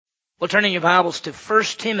Well, turn in your Bibles to 1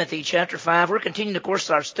 Timothy chapter 5. We're continuing, of course,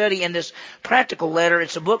 our study in this practical letter.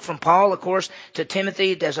 It's a book from Paul, of course, to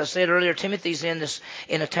Timothy. As I said earlier, Timothy's in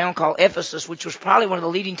a town called Ephesus, which was probably one of the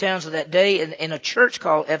leading towns of that day, in a church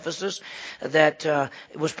called Ephesus that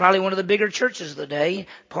was probably one of the bigger churches of the day.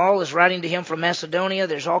 Paul is writing to him from Macedonia.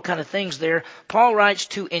 There's all kind of things there. Paul writes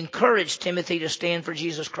to encourage Timothy to stand for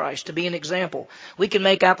Jesus Christ, to be an example. We can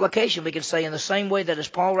make application. We can say in the same way that as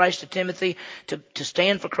Paul writes to Timothy to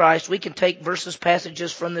stand for Christ, we can take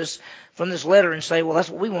passages from this letter and say, well, that's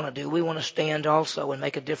what we want to do. We want to stand also and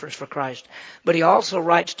make a difference for Christ. But he also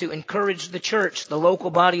writes to encourage the church, the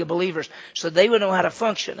local body of believers, so they would know how to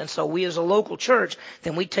function. And so we as a local church,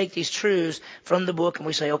 then we take these truths from the book and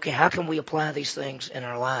we say, okay, how can we apply these things in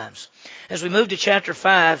our lives? As we move to chapter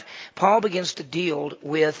 5, Paul begins to deal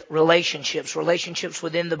with relationships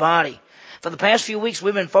within the body. For the past few weeks,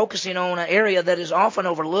 we've been focusing on an area that is often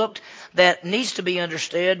overlooked, that needs to be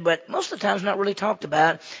understood, but most of the time is not really talked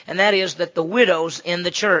about, and that is that the widows in the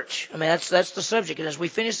church. I mean, that's the subject. And as we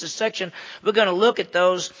finish this section, we're going to look at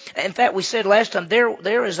those. In fact, we said last time there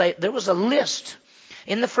was a list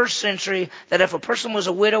in the first century that if a person was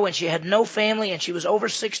a widow and she had no family and she was over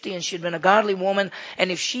 60 and she had been a godly woman, and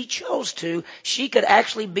if she chose to, she could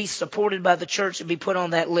actually be supported by the church and be put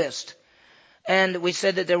on that list. And we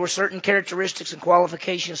said that there were certain characteristics and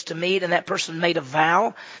qualifications to meet, and that person made a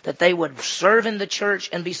vow that they would serve in the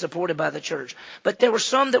church and be supported by the church. But there were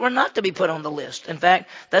some that were not to be put on the list. In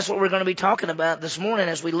fact, that's what we're going to be talking about this morning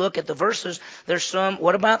as we look at the verses. There's some,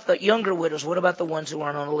 what about the younger widows? What about the ones who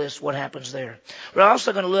aren't on the list? What happens there? We're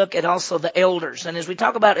also going to look at also the elders. And as we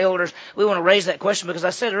talk about elders, we want to raise that question because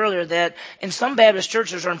I said earlier that in some Baptist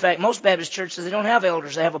churches, or in fact most Baptist churches, they don't have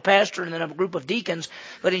elders. They have a pastor and then a group of deacons.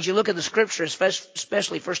 But as you look at the scriptures,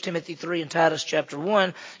 especially 1 Timothy 3 and Titus chapter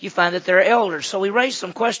 1, you find that there are elders. So we raise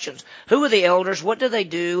some questions. Who are the elders? What do they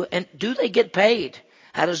do? And do they get paid?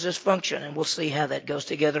 How does this function? And we'll see how that goes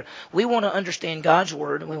together. We want to understand God's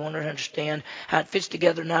Word, and we want to understand how it fits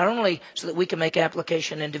together, not only so that we can make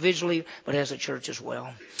application individually, but as a church as well.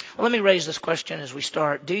 Well, let me raise this question as we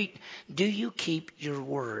start. Do you keep your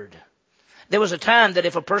word? There was a time that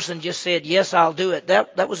if a person just said, yes, I'll do it,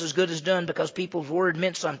 that was as good as done because people's word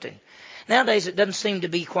meant something. Nowadays, it doesn't seem to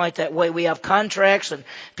be quite that way. We have contracts and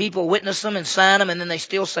people witness them and sign them, and then they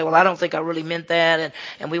still say, well, I don't think I really meant that,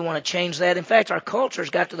 and we want to change that. In fact, our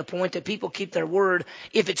culture's got to the point that people keep their word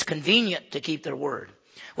if it's convenient to keep their word.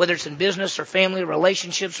 Whether it's in business or family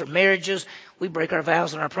relationships or marriages, we break our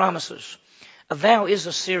vows and our promises. A vow is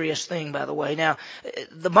a serious thing, by the way. Now,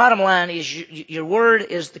 the bottom line is your word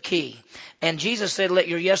is the key. And Jesus said, let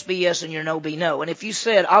your yes be yes and your no be no. And if you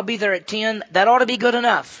said, I'll be there at 10, that ought to be good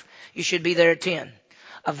enough. You should be there at 10.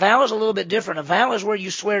 A vow is a little bit different. A vow is where you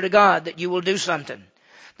swear to God that you will do something.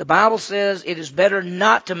 The Bible says it is better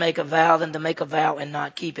not to make a vow than to make a vow and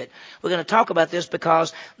not keep it. We're going to talk about this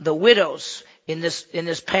because the widows in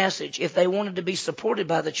this passage, if they wanted to be supported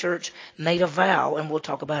by the church, made a vow, and we'll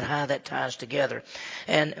talk about how that ties together,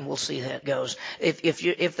 and we'll see how it goes.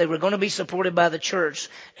 If they were going to be supported by the church,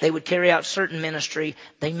 they would carry out certain ministry.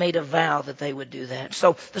 They made a vow that they would do that.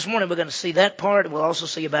 So this morning we're going to see that part, and we'll also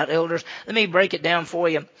see about elders. Let me break it down for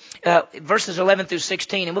you. Verses 11 through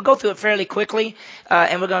 16, and we'll go through it fairly quickly,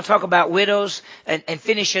 and we're going to talk about widows and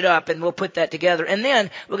finish it up, and we'll put that together. And then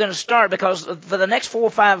we're going to start, because for the next 4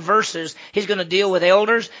 or 5 verses, he's going to deal with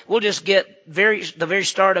elders. We'll just get the very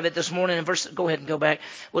start of it this morning in go ahead and go back.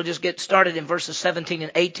 We'll just get started in verses 17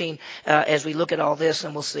 and 18 as we look at all this,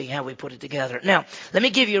 and we'll see how we put it together. Now, let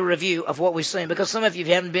me give you a review of what we've seen, because some of you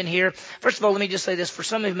haven't been here. First of all, let me just say this. For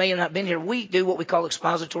some of you who may have not been here, we do what we call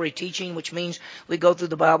expository teaching, which means we go through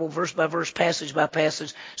the Bible verse by verse, passage by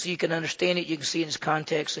passage, so you can understand it, you can see it in its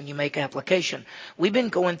context, and you make application. We've been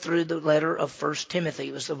going through the letter of 1 Timothy.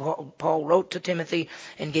 It was Paul wrote to Timothy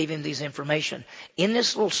and gave him these information. In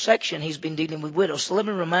this little section, he's been dealing with widows. So let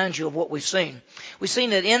me remind you of what we've seen. We've seen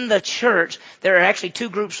that in the church, there are actually 2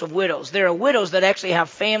 groups of widows. There are widows that actually have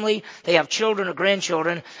family, they have children or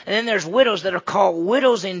grandchildren, and then there's widows that are called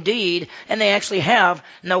widows indeed, and they actually have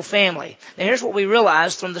no family. Now here's what we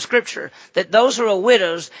realize from the scripture, that those who are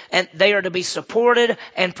widows, and they are to be supported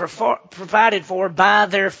and provided for by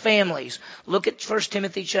their families. Look at 1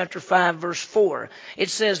 Timothy chapter 5, verse 4. It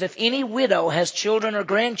says, if any widow has children or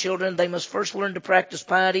grandchildren, they must first learn to practice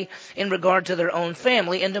piety in regard to their own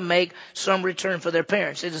family and to make some return for their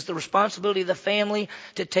parents. It is the responsibility of the family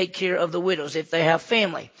to take care of the widows if they have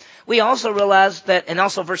family. We also realize that, and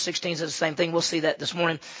also verse 16 says the same thing. We'll see that this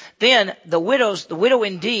morning. Then the widow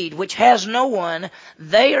indeed, which has no one,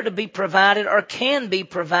 they are to be provided or can be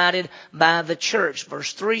provided by the church.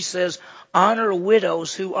 Verse 3 says, honor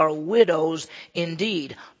widows who are widows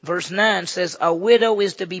indeed. Verse 9 says, a widow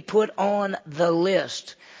is to be put on the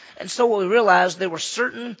list. And so what we realized, there were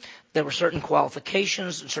certain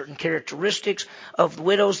qualifications and certain characteristics of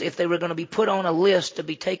widows if they were going to be put on a list to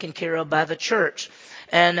be taken care of by the church.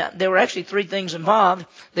 And there were actually three things involved.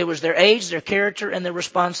 There was their age, their character, and their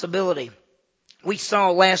responsibility. We saw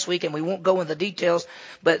last week, and we won't go into the details,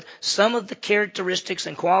 but some of the characteristics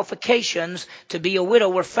and qualifications to be a widow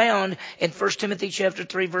were found in 1 Timothy chapter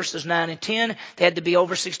 3, verses 9 and 10. They had to be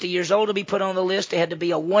over 60 years old to be put on the list. They had to be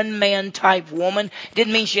a one-man type woman. It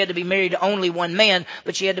didn't mean she had to be married to only one man,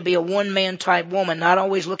 but she had to be a one-man type woman, not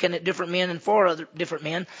always looking at different men and for other different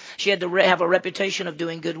men. She had to have a reputation of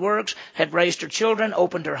doing good works, had raised her children,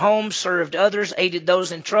 opened her home, served others, aided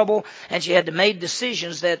those in trouble, and she had to make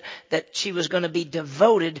decisions that she was going to be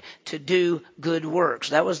devoted to do good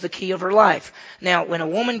works. That was the key of her life. Now, when a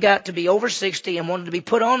woman got to be over 60 and wanted to be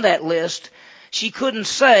put on that list, she couldn't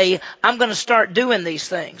say, I'm going to start doing these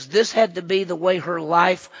things. This had to be the way her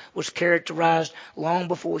life was characterized long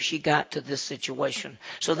before she got to this situation.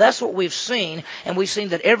 So that's what we've seen, and we've seen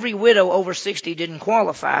that every widow over 60 didn't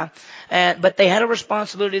qualify, but they had a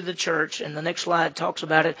responsibility to the church, and the next slide talks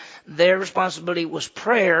about it. Their responsibility was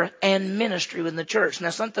prayer and ministry within the church.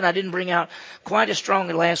 Now, something I didn't bring out quite as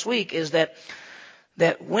strongly last week is that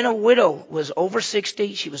when a widow was over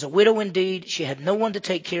 60, she was a widow indeed, she had no one to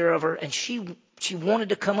take care of her, and she wanted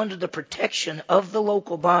to come under the protection of the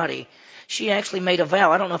local body. She actually made a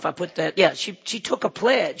vow. I don't know if I put that. Yeah, she took a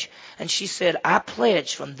pledge, and she said, I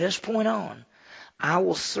pledge from this point on, I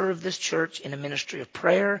will serve this church in a ministry of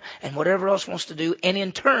prayer and whatever else wants to do. And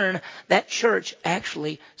in turn, that church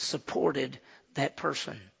actually supported that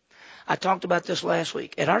person. I talked about this last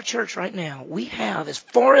week. At our church right now, we have, as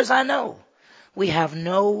far as I know, we have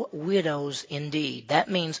no widows indeed. That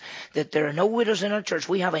means that there are no widows in our church.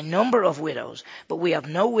 We have a number of widows, but we have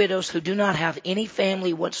no widows who do not have any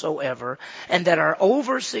family whatsoever and that are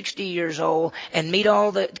over 60 years old and meet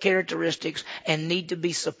all the characteristics and need to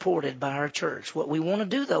be supported by our church. What we want to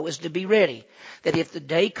do, though, is to be ready that if the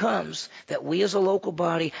day comes that we as a local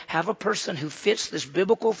body have a person who fits this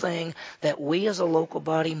biblical thing, that we as a local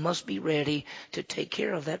body must be ready to take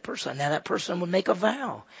care of that person. Now, that person would make a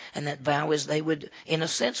vow, and that vow is they would, in a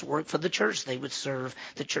sense, work for the church. They would serve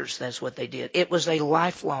the church. That's what they did. It was a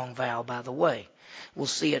lifelong vow, by the way. We'll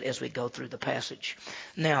see it as we go through the passage.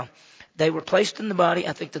 Now, they were placed in the body.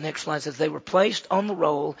 I think the next slide says they were placed on the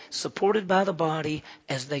roll, supported by the body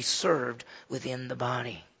as they served within the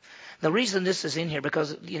body. The reason this is in here,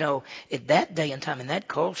 because, at that day and time, in that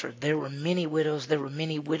culture, there were many widows. There were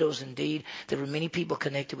many widows indeed. There were many people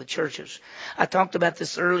connected with churches. I talked about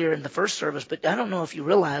this earlier in the first service, but I don't know if you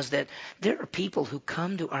realize that there are people who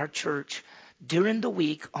come to our church during the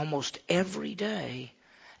week almost every day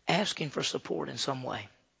asking for support in some way.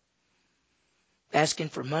 Asking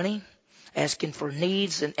for money, asking for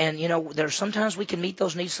needs, and there's sometimes we can meet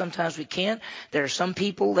those needs, sometimes we can't. There are some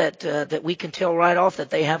people that we can tell right off that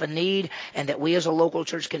they have a need and that we as a local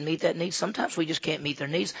church can meet that need. Sometimes we just can't meet their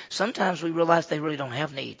needs. Sometimes we realize they really don't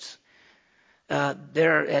have needs.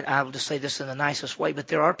 I'll just say this in the nicest way, but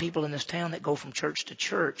there are people in this town that go from church to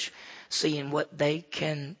church seeing what they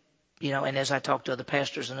can, and as I talk to other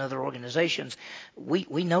pastors and other organizations,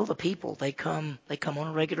 we know the people. They come on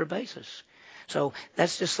a regular basis. So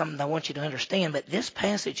that's just something I want you to understand. But this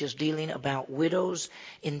passage is dealing about widows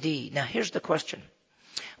indeed. Now, here's the question.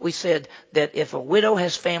 We said that if a widow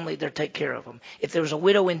has family, they'll take care of them. If there was a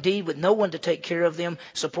widow indeed with no one to take care of them,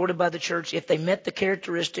 supported by the church, if they met the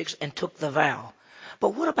characteristics and took the vow.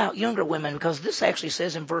 But what about younger women? Because this actually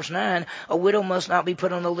says in verse 9, a widow must not be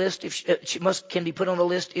put on the list if can be put on the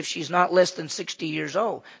list if she's not less than 60 years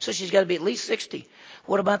old. So she's got to be at least 60.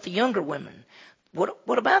 What about the younger women?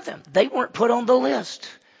 What about them? They weren't put on the list.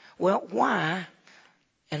 Well, why?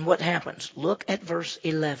 And what happens? Look at verse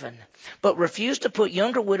 11. But refuse to put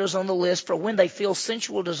younger widows on the list, for when they feel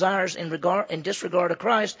sensual desires in disregard of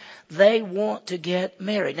Christ, they want to get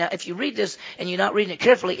married. Now, if you read this and you're not reading it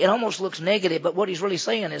carefully, it almost looks negative, but what he's really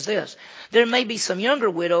saying is this. There may be some younger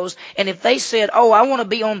widows, and if they said, I want to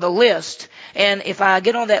be on the list, and if I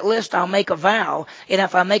get on that list, I'll make a vow, and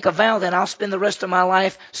if I make a vow, then I'll spend the rest of my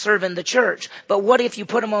life serving the church. But what if you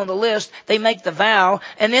put them on the list, they make the vow,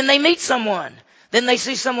 and then they meet someone? Then they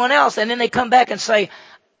see someone else, and then they come back and say,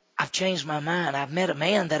 I've changed my mind. I've met a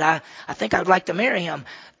man that I think I'd like to marry him.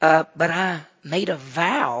 But I made a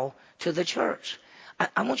vow to the church.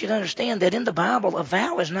 I want you to understand that in the Bible, a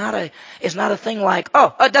vow is not a thing like,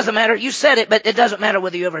 oh, it doesn't matter. You said it, but it doesn't matter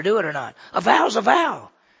whether you ever do it or not. A vow's a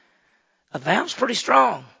vow. A vow's pretty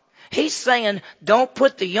strong. He's saying don't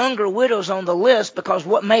put the younger widows on the list, because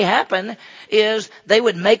what may happen is they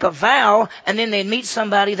would make a vow and then they'd meet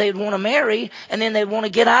somebody they'd want to marry and then they'd want to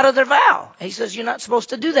get out of their vow. He says you're not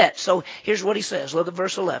supposed to do that. So here's what he says. Look at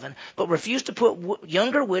verse 11. But refuse to put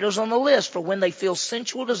younger widows on the list for when they feel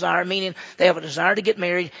sensual desire, meaning they have a desire to get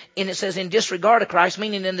married. And it says in disregard of Christ,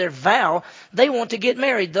 meaning in their vow, they want to get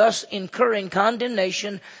married, thus incurring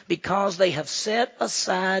condemnation because they have set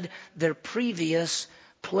aside their previous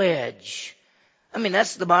pledge. I mean,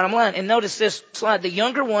 that's the bottom line. And notice this slide. The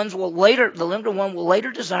younger one will later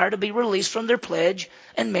desire to be released from their pledge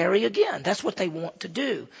and marry again. That's what they want to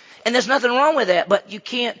do. And there's nothing wrong with that, but you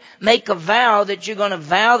can't make a vow that you're going to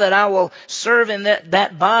vow that I will serve in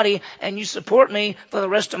that body and you support me for the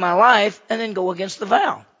rest of my life and then go against the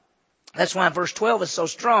vow. That's why verse 12 is so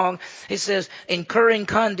strong. It says, incurring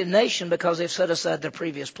condemnation because they've set aside their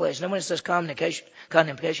previous pledge. Now, when it says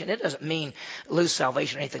condemnation, it doesn't mean lose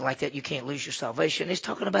salvation or anything like that. You can't lose your salvation. It's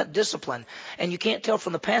talking about discipline. And you can't tell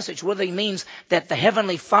from the passage whether he means that the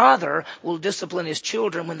Heavenly Father will discipline his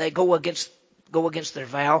children when they go against their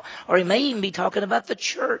vow, or he may even be talking about the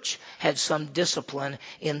church had some discipline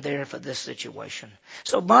in there for this situation.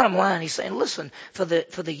 So bottom line, he's saying, listen, for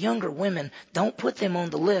the younger women, don't put them on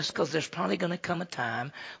the list, because there's probably going to come a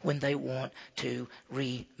time when they want to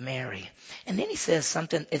remarry. And then he says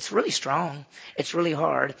something, it's really strong, it's really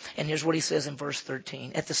hard, and here's what he says in verse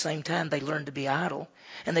 13. At the same time, they learn to be idle,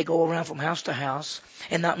 and they go around from house to house,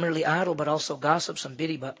 and not merely idle, but also gossips and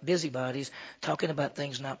busybodies, talking about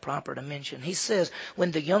things not proper to mention. He says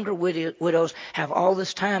when the younger widows have all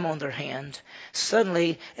this time on their hand,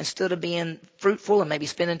 suddenly, instead of being fruitful and maybe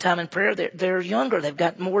spending time in prayer, they're younger. They've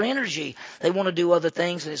got more energy. They want to do other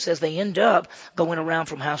things, and it says they end up going around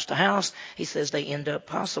from house to house. He says they end up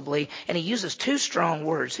possibly, and he uses two strong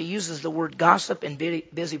words. He uses the word gossip and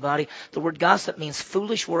busybody. The word gossip means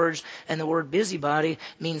foolish words, and the word busybody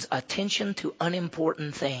means attention to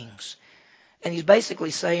unimportant things. And he's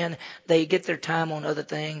basically saying they get their time on other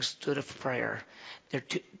things instead of prayer.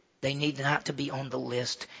 They need not to be on the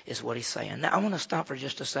list, is what he's saying. Now, I want to stop for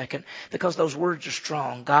just a second, because those words are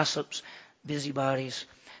strong. Gossips, busybodies,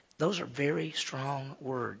 those are very strong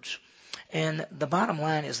words. And the bottom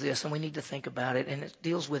line is this, and we need to think about it, and it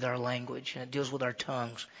deals with our language, and it deals with our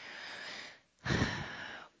tongues.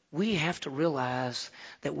 We have to realize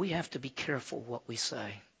that we have to be careful what we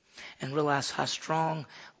say, and realize how strong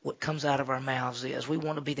what comes out of our mouths is. We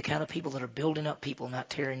want to be the kind of people that are building up people, not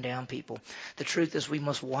tearing down people. The truth is we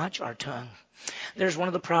must watch our tongue. There's one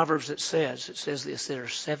of the Proverbs that says this, there are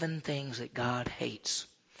 7 things that God hates.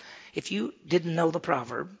 If you didn't know the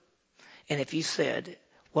proverb, and if you said,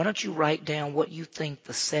 why don't you write down what you think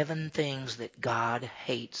the 7 things that God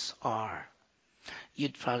hates are?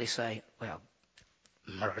 You'd probably say, well,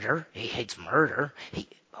 murder. He hates murder.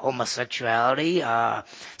 Homosexuality,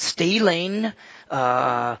 stealing,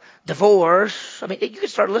 divorce. I mean, you could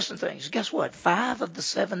start listing things. Guess what? 5 of the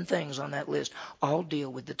 7 things on that list all deal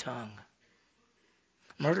with the tongue.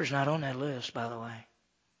 Murder's not on that list, by the way.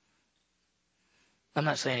 I'm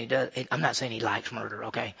not saying he does. I'm not saying he likes murder,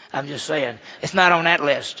 okay? I'm just saying it's not on that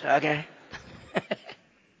list, okay?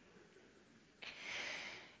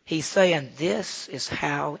 He's saying this is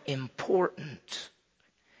how important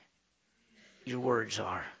your words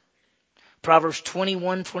are. Proverbs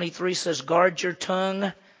 21:23 says, guard your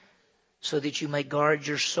tongue so that you may guard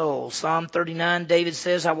your soul. Psalm 39, David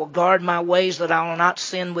says, I will guard my ways that I will not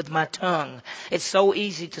sin with my tongue. It's so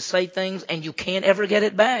easy to say things and you can't ever get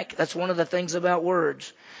it back. That's one of the things about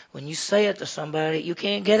words. When you say it to somebody, you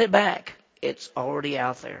can't get it back. It's already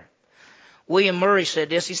out there. William Murray said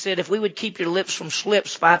this. He said, if we would keep your lips from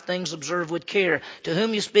slips, 5 things observe with care. To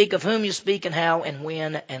whom you speak, of whom you speak, and how, and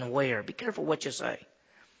when, and where. Be careful what you say.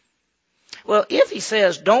 Well, if he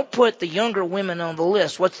says, don't put the younger women on the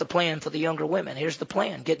list, what's the plan for the younger women? Here's the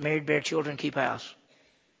plan. Get married, bear children, keep house.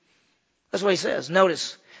 That's what he says.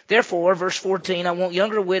 Notice, therefore, verse 14, I want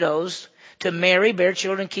younger widows to marry, bear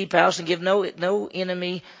children, keep house, and give the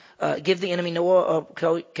enemy no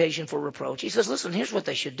occasion for reproach. He says, listen, here's what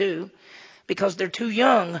they should do. Because they're too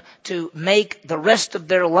young to make the rest of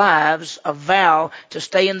their lives a vow to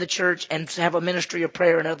stay in the church and have a ministry of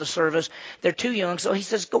prayer and other service. They're too young. So he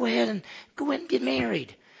says, go ahead and get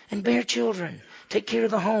married and bear children. Take care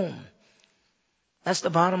of the home. That's the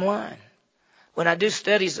bottom line. When I do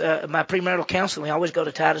studies, my premarital counseling, I always go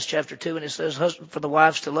to Titus chapter 2, and it says for the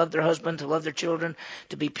wives to love their husband, to love their children,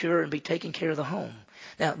 to be pure, and be taking care of the home.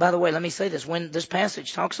 Now, by the way, let me say this. When this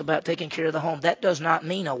passage talks about taking care of the home, that does not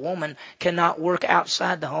mean a woman cannot work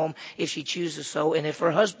outside the home if she chooses so, and if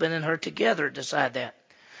her husband and her together decide that.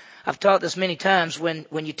 I've taught this many times. When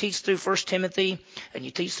you teach through 1 Timothy and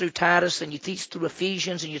you teach through Titus and you teach through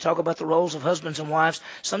Ephesians and you talk about the roles of husbands and wives,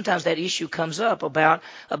 sometimes that issue comes up about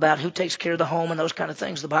who takes care of the home and those kind of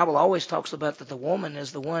things. The Bible always talks about that the woman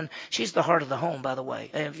is the one. She's the heart of the home, by the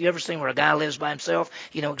way. And have you ever seen where a guy lives by himself?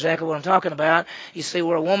 You know exactly what I'm talking about. You see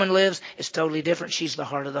where a woman lives, it's totally different. She's the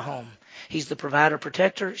heart of the home. He's the provider,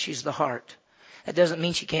 protector. She's the heart. That doesn't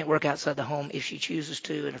mean she can't work outside the home if she chooses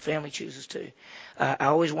to and her family chooses to. I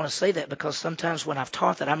always want to say that because sometimes when I've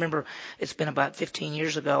taught that, I remember it's been about 15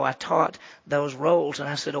 years ago, I taught those roles, and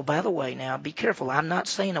I said, oh, by the way, now, be careful. I'm not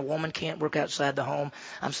saying a woman can't work outside the home.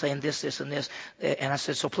 I'm saying this, this, and this. And I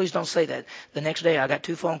said, so please don't say that. The next day, I got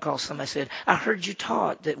 2 phone calls. Somebody said, I heard you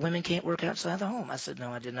taught that women can't work outside the home. I said,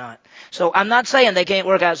 no, I did not. So I'm not saying they can't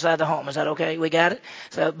work outside the home. Is that okay? We got it?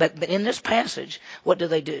 So, but in this passage, what do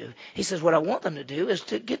they do? He says, what I want them to do is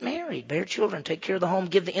to get married, bear children, take care of the home,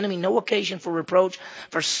 give the enemy no occasion for reproach.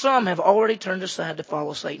 For some have already turned aside to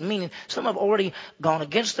follow Satan, meaning some have already gone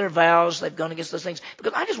against their vows. They've gone against those things.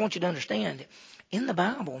 Because I just want you to understand, in the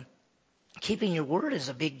Bible, keeping your word is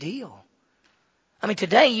a big deal. I mean,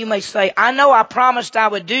 today you may say, I know I promised I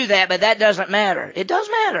would do that, but that doesn't matter. It does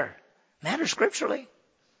matter. It matters scripturally.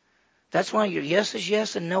 That's why your yes is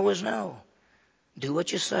yes and no is no. Do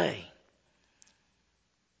what you say.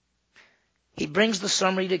 He brings the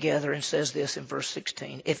summary together and says this in verse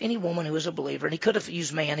 16. If any woman who is a believer, and he could have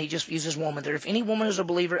used man, he just uses woman there. If any woman who is a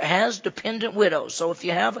believer has dependent widows. So if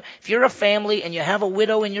you're a family and you have a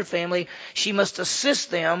widow in your family, she must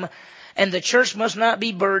assist them. And the church must not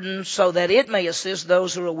be burdened so that it may assist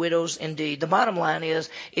those who are widows indeed. The bottom line is,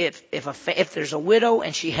 if there's a widow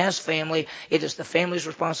and she has family, it is the family's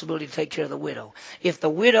responsibility to take care of the widow. If the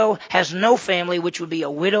widow has no family, which would be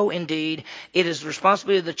a widow indeed, it is the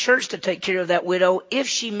responsibility of the church to take care of that widow if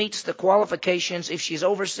she meets the qualifications, if she's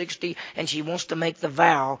over 60 and she wants to make the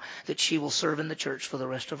vow that she will serve in the church for the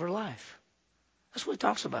rest of her life. That's what he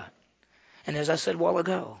talks about. And as I said a while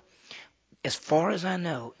ago, as far as I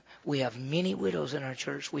know, we have many widows in our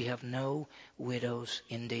church. We have no widows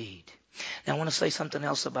indeed. Now, I want to say something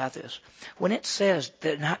else about this. When it says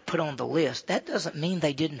they're not put on the list, that doesn't mean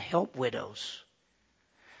they didn't help widows.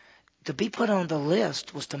 To be put on the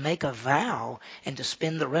list was to make a vow and to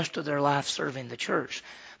spend the rest of their life serving the church.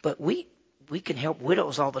 But we can help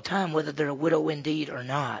widows all the time, whether they're a widow indeed or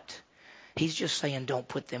not. He's just saying don't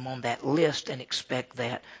put them on that list and expect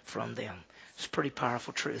that from them. It's a pretty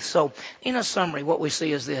powerful truth. So, in a summary, what we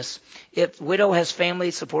see is this. If widow has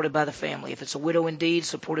family, supported by the family. If it's a widow indeed,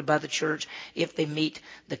 supported by the church. If they meet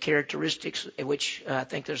the characteristics, which I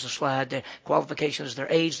think there's a slide, the qualifications,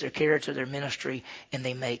 their age, their character, their ministry, and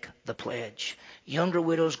they make the pledge. Younger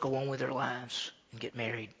widows go on with their lives and get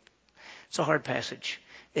married. It's a hard passage.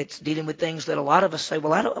 It's dealing with things that a lot of us say,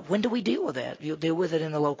 well, when do we deal with that? You'll deal with it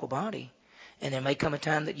in the local body. And there may come a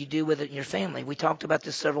time that you deal with it in your family. We talked about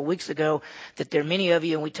this several weeks ago, that there are many of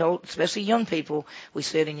you, and we told, especially young people, we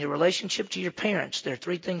said in your relationship to your parents, there are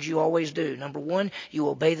 3 things you always do. Number 1, you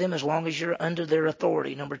obey them as long as you're under their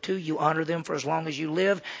authority. Number 2, you honor them for as long as you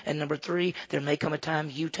live. And number 3, there may come a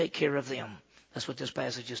time you take care of them. That's what this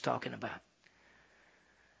passage is talking about.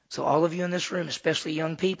 So all of you in this room, especially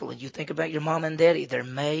young people, and you think about your mom and daddy, there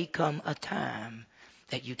may come a time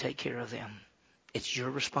that you take care of them. It's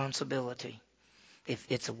your responsibility. If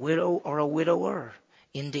it's a widow or a widower,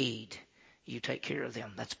 indeed, you take care of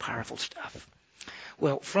them. That's powerful stuff.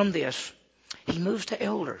 Well, from this, he moves to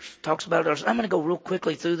elders, talks about elders. I'm going to go real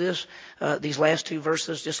quickly through this, these last 2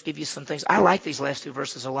 verses, just give you some things. I like these last 2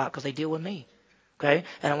 verses a lot because they deal with me. Okay?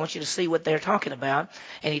 And I want you to see what they're talking about.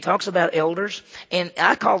 And he talks about elders. And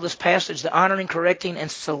I call this passage the honoring, correcting,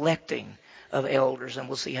 and selecting of elders, and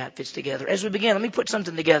we'll see how it fits together. As we begin, let me put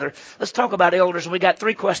something together. Let's talk about elders, and we got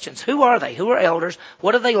 3 questions. Who are they? Who are elders?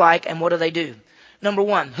 What are they like, and what do they do? Number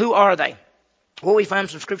 1, who are they? Well, we find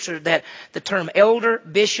some scripture that the term elder,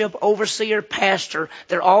 bishop, overseer, pastor,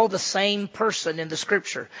 they're all the same person in the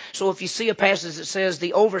scripture. So if you see a passage that says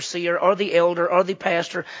the overseer or the elder or the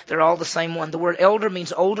pastor, they're all the same one. The word elder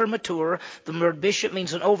means older, mature. The word bishop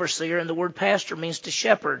means an overseer, and the word pastor means to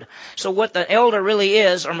shepherd. So what the elder really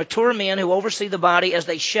is are mature men who oversee the body as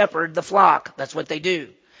they shepherd the flock. That's what they do.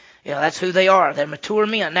 You know, that's who they are. They're mature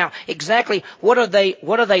men. Now, exactly what are they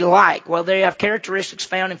like? Well, they have characteristics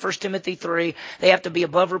found in 1 Timothy 3. They have to be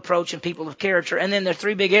above reproach and people of character. And then there are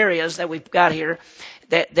three big areas that we've got here.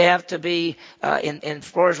 That they have to be, in as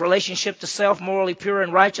far as relationship to self, morally pure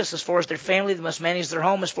and righteous. As far as their family, they must manage their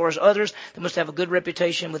home. As far as others, they must have a good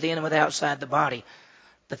reputation within and outside the body.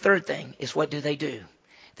 The third thing is, what do?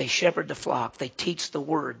 They shepherd the flock. They teach the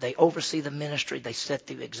word. They oversee the ministry. They set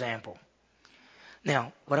the example.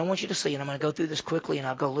 Now, what I want you to see, and I'm going to go through this quickly, and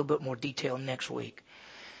I'll go a little bit more detail next week,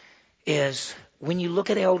 is when you look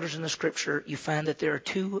at elders in the Scripture, you find that there are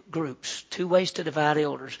two groups, two ways to divide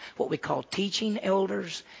elders, what we call teaching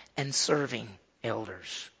elders and serving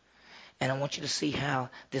elders. And I want you to see how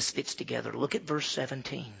this fits together. Look at verse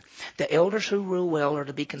 17. The elders who rule well are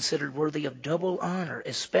to be considered worthy of double honor,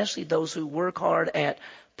 especially those who work hard at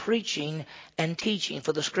preaching and teaching.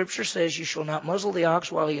 For the Scripture says, you shall not muzzle the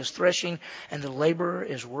ox while he is threshing, and the laborer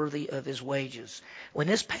is worthy of his wages. When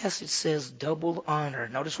this passage says double honor,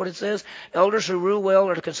 notice what it says. Elders who rule well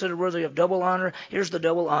are considered worthy of double honor. Here's the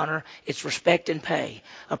double honor. It's respect and pay.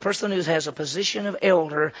 A person who has a position of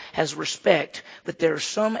elder has respect, but there are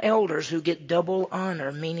some elders who get double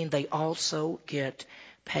honor, meaning they also get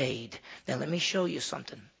paid. Now let me show you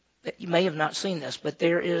something. You may have not seen this, but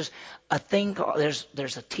there is a thing called,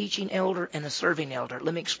 there's a teaching elder and a serving elder.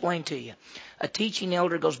 Let me explain to you. A teaching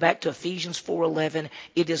elder goes back to Ephesians 4:11.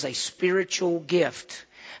 It is a spiritual gift.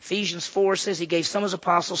 Ephesians 4 says he gave some as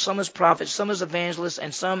apostles, some as prophets, some as evangelists,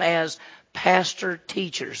 and some as pastor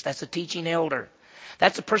teachers. That's a teaching elder.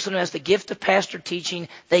 That's a person who has the gift of pastor teaching.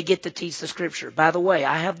 They get to teach the Scripture. By the way,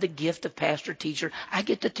 I have the gift of pastor teacher. I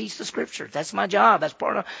get to teach the Scripture. That's my job. That's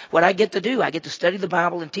part of what I get to do. I get to study the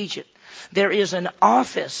Bible and teach it. There is an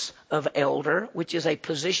office of elder, which is a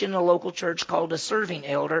position in a local church called a serving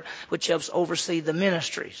elder, which helps oversee the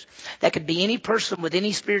ministries. That could be any person with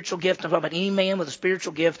any spiritual gift. I'm talking about any man with a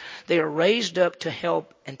spiritual gift. They are raised up to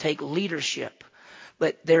help and take leadership.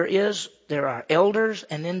 But there are elders,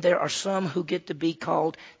 and then there are some who get to be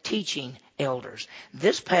called teaching elders.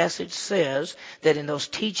 This passage says that in those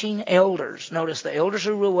teaching elders, notice the elders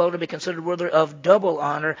who rule well to be considered worthy of double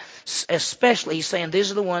honor, especially, he's saying these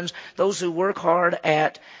are the ones, those who work hard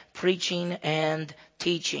at preaching and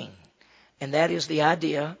teaching. And that is the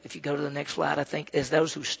idea, if you go to the next slide, I think, is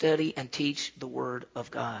those who study and teach the Word of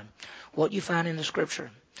God. What you find in the Scripture,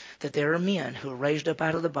 that there are men who are raised up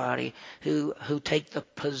out of the body who take the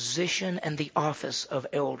position and the office of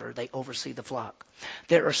elder. They oversee the flock.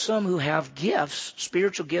 There are some who have gifts,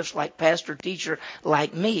 spiritual gifts like pastor, teacher,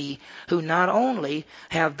 like me, who not only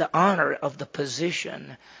have the honor of the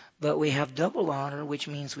position, but we have double honor, which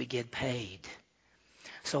means we get paid.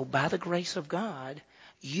 So by the grace of God,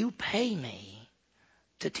 you pay me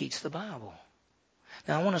to teach the Bible.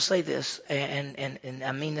 Now I want to say this, and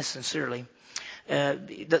I mean this sincerely.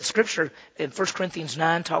 The Scripture in 1 Corinthians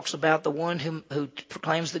 9 talks about the one who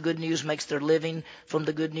proclaims the good news, makes their living from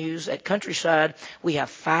the good news. At Countryside, we have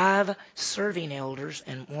 5 serving elders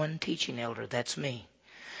and 1 teaching elder. That's me.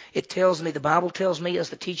 It tells me, the Bible tells me as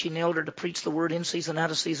the teaching elder to preach the word in season,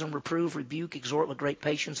 out of season, reprove, rebuke, exhort with great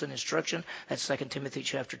patience and instruction. That's 2 Timothy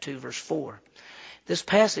chapter 2, verse 4. This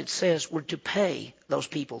passage says we're to pay those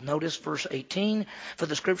people. Notice verse 18. For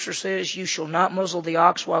the Scripture says, you shall not muzzle the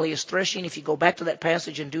ox while he is threshing. If you go back to that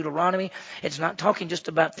passage in Deuteronomy, it's not talking just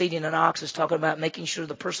about feeding an ox. It's talking about making sure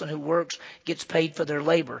the person who works gets paid for their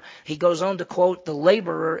labor. He goes on to quote, the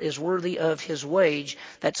laborer is worthy of his wage.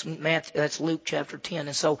 That's Luke chapter 10.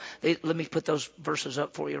 And so let me put those verses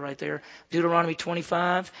up for you right there. Deuteronomy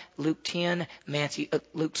 25, Luke 10,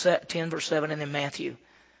 Luke 10 verse 7, and then Matthew.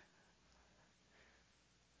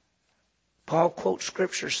 Paul quotes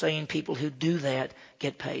Scripture saying people who do that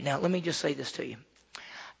get paid. Now, let me just say this to you.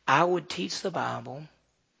 I would teach the Bible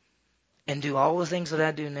and do all the things that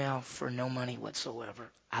I do now for no money whatsoever.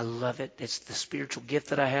 I love it. It's the spiritual gift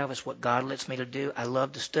that I have. It's what God lets me to do. I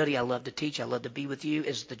love to study. I love to teach. I love to be with you.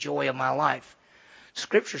 It's the joy of my life.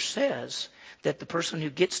 Scripture says that the person who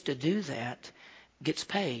gets to do that gets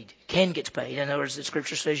paid, can get paid. In other words, the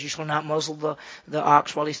Scripture says you shall not muzzle the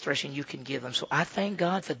ox while he's threshing. You can give him. So I thank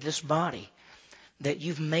God for this body, that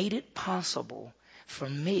you've made it possible for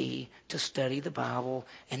me to study the Bible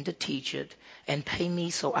and to teach it and pay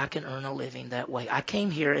me so I can earn a living that way. I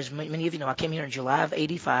came here, as many of you know, I came here in July of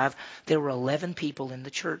 85. There were 11 people in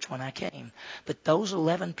the church when I came. But those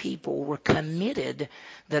 11 people were committed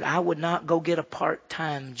that I would not go get a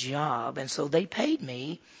part-time job. And so they paid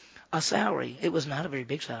me a salary. It was not a very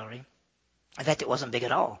big salary. In fact, it wasn't big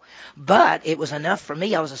at all. But it was enough for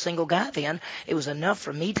me. I was a single guy then. It was enough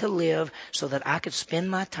for me to live so that I could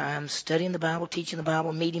spend my time studying the Bible, teaching the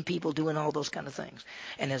Bible, meeting people, doing all those kind of things.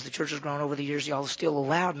 And as the church has grown over the years, y'all still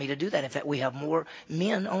allowed me to do that. In fact, we have more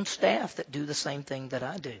men on staff that do the same thing that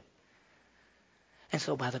I do. And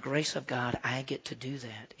so by the grace of God, I get to do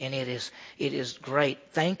that. And it is great.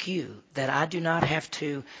 Thank you that I do not have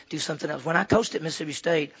to do something else. When I coached at Mississippi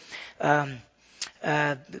State,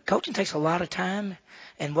 coaching takes a lot of time,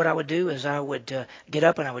 and what I would do is I would get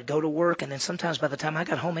up and I would go to work, and then sometimes by the time I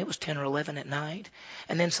got home it was 10 or 11 at night,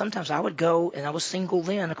 and then sometimes I would go, and I was single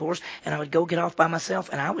then of course, and I would go get off by myself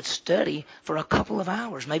and I would study for a couple of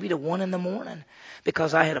hours, maybe to 1 in the morning,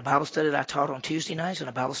 because I had a Bible study that I taught on Tuesday nights and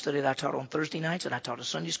a Bible study that I taught on Thursday nights, and I taught a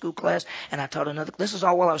Sunday school class, and I taught another. This is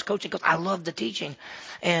all while I was coaching because I loved the teaching,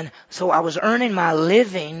 and so I was earning my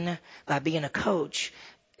living by being a coach.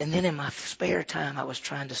 And then in my spare time, I was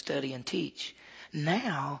trying to study and teach.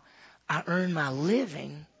 Now, I earn my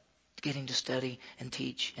living getting to study and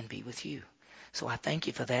teach and be with you. So I thank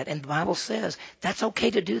you for that. And the Bible says that's okay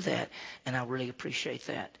to do that. And I really appreciate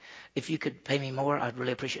that. If you could pay me more, I'd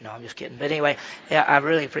really appreciate it. No, I'm just kidding. But anyway, yeah, I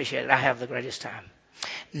really appreciate it. I have the greatest time.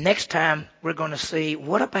 Next time, we're going to see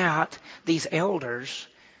what about these elders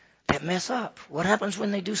that mess up? What happens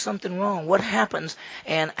when they do something wrong? What happens?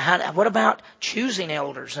 And what about choosing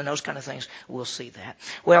elders and those kind of things? We'll see that.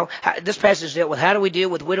 Well, this passage dealt with how do we deal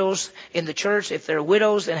with widows in the church. If they're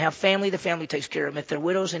widows and have family, the family takes care of them. If they're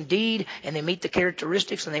widows indeed and they meet the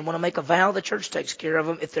characteristics and they want to make a vow, the church takes care of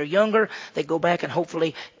them. If they're younger, they go back and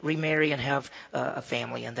hopefully remarry and have a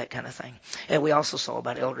family and that kind of thing. And we also saw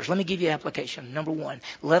about elders. Let me give you application. Number 1,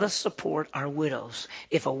 let us support our widows.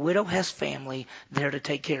 If a widow has family, they're to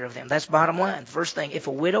take care of them. That's bottom line. First thing, if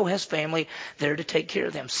a widow has family, they're to take care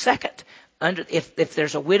of them. Second, if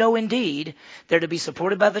there's a widow indeed, they're to be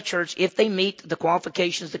supported by the church if they meet the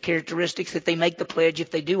qualifications, the characteristics, if they make the pledge, if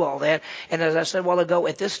they do all that. And as I said a while ago,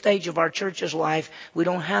 at this stage of our church's life, we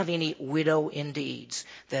don't have any widow indeeds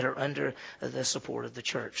that are under the support of the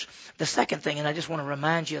church. The second thing, and I just want to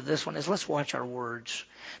remind you of this one, is let's watch our words.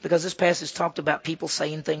 Because this passage talked about people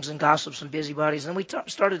saying things and gossips and busybodies. And we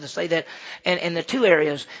started to say that. And the 2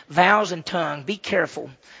 areas, vows and tongue, be careful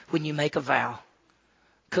when you make a vow.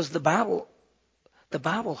 Because the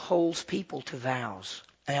Bible holds people to vows.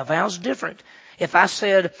 Now, a vow's different. If I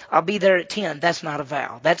said, I'll be there at 10, that's not a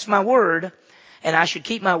vow. That's my word. And I should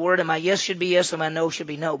keep my word. And my yes should be yes and my no should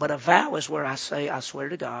be no. But a vow is where I say, I swear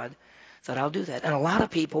to God that I'll do that. And a lot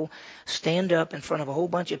of people stand up in front of a whole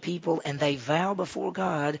bunch of people and they vow before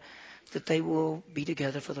God that they will be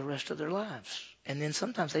together for the rest of their lives. And then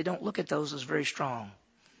sometimes they don't look at those as very strong.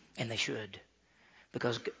 And they should.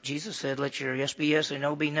 Because Jesus said, let your yes be yes and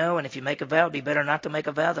no be no. And if you make a vow, it'd be better not to make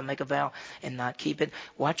a vow than make a vow and not keep it.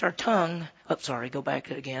 Watch our tongue. Go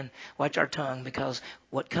back again. Watch our tongue, because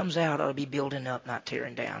what comes out ought to be building up, not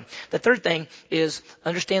tearing down. The third thing is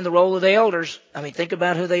understand the role of the elders. I mean, think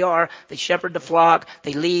about who they are. They shepherd the flock.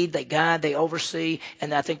 They lead, they guide, they oversee.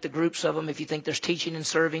 And I think the groups of them, if you think there's teaching and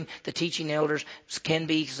serving, the teaching elders can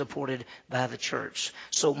be supported by the church.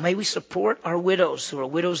 So may we support our widows who are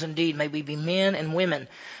widows indeed. May we be men and women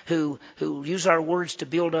who use our words to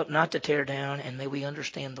build up, not to tear down. And may we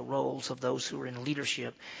understand the roles of those who are in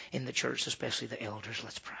leadership in the church, especially the elders.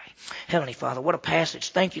 Let's pray. Heavenly Father, what a passage.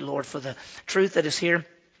 Thank you, Lord, for the truth that is here.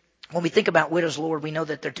 When we think about widows, Lord, we know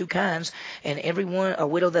that there are 2 kinds, and a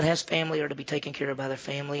widow that has family are to be taken care of by their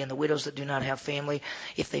family, and the widows that do not have family,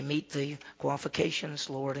 if they meet the qualifications,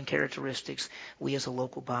 Lord, and characteristics, we as a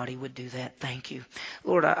local body would do that. Thank you.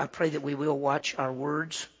 Lord, I pray that we will watch our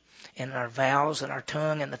words and our vows and our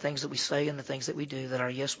tongue and the things that we say and the things that we do, that our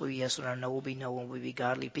yes will be yes and our no will be no, and we'll be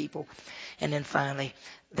godly people. And then finally,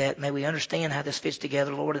 that may we understand how this fits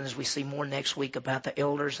together, Lord, and as we see more next week about the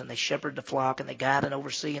elders, and they shepherd the flock and they guide and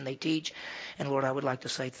oversee and they teach. And Lord, I would like to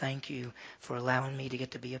say thank you for allowing me to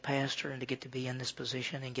get to be a pastor and to get to be in this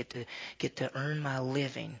position and get to earn my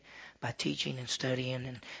living by teaching and studying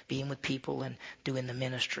and being with people and doing the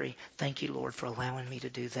ministry. Thank you, Lord, for allowing me to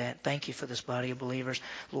do that. Thank you for this body of believers.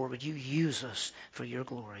 Lord, would you use us for your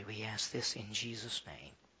glory? We ask this in Jesus'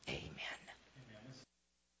 name. Amen.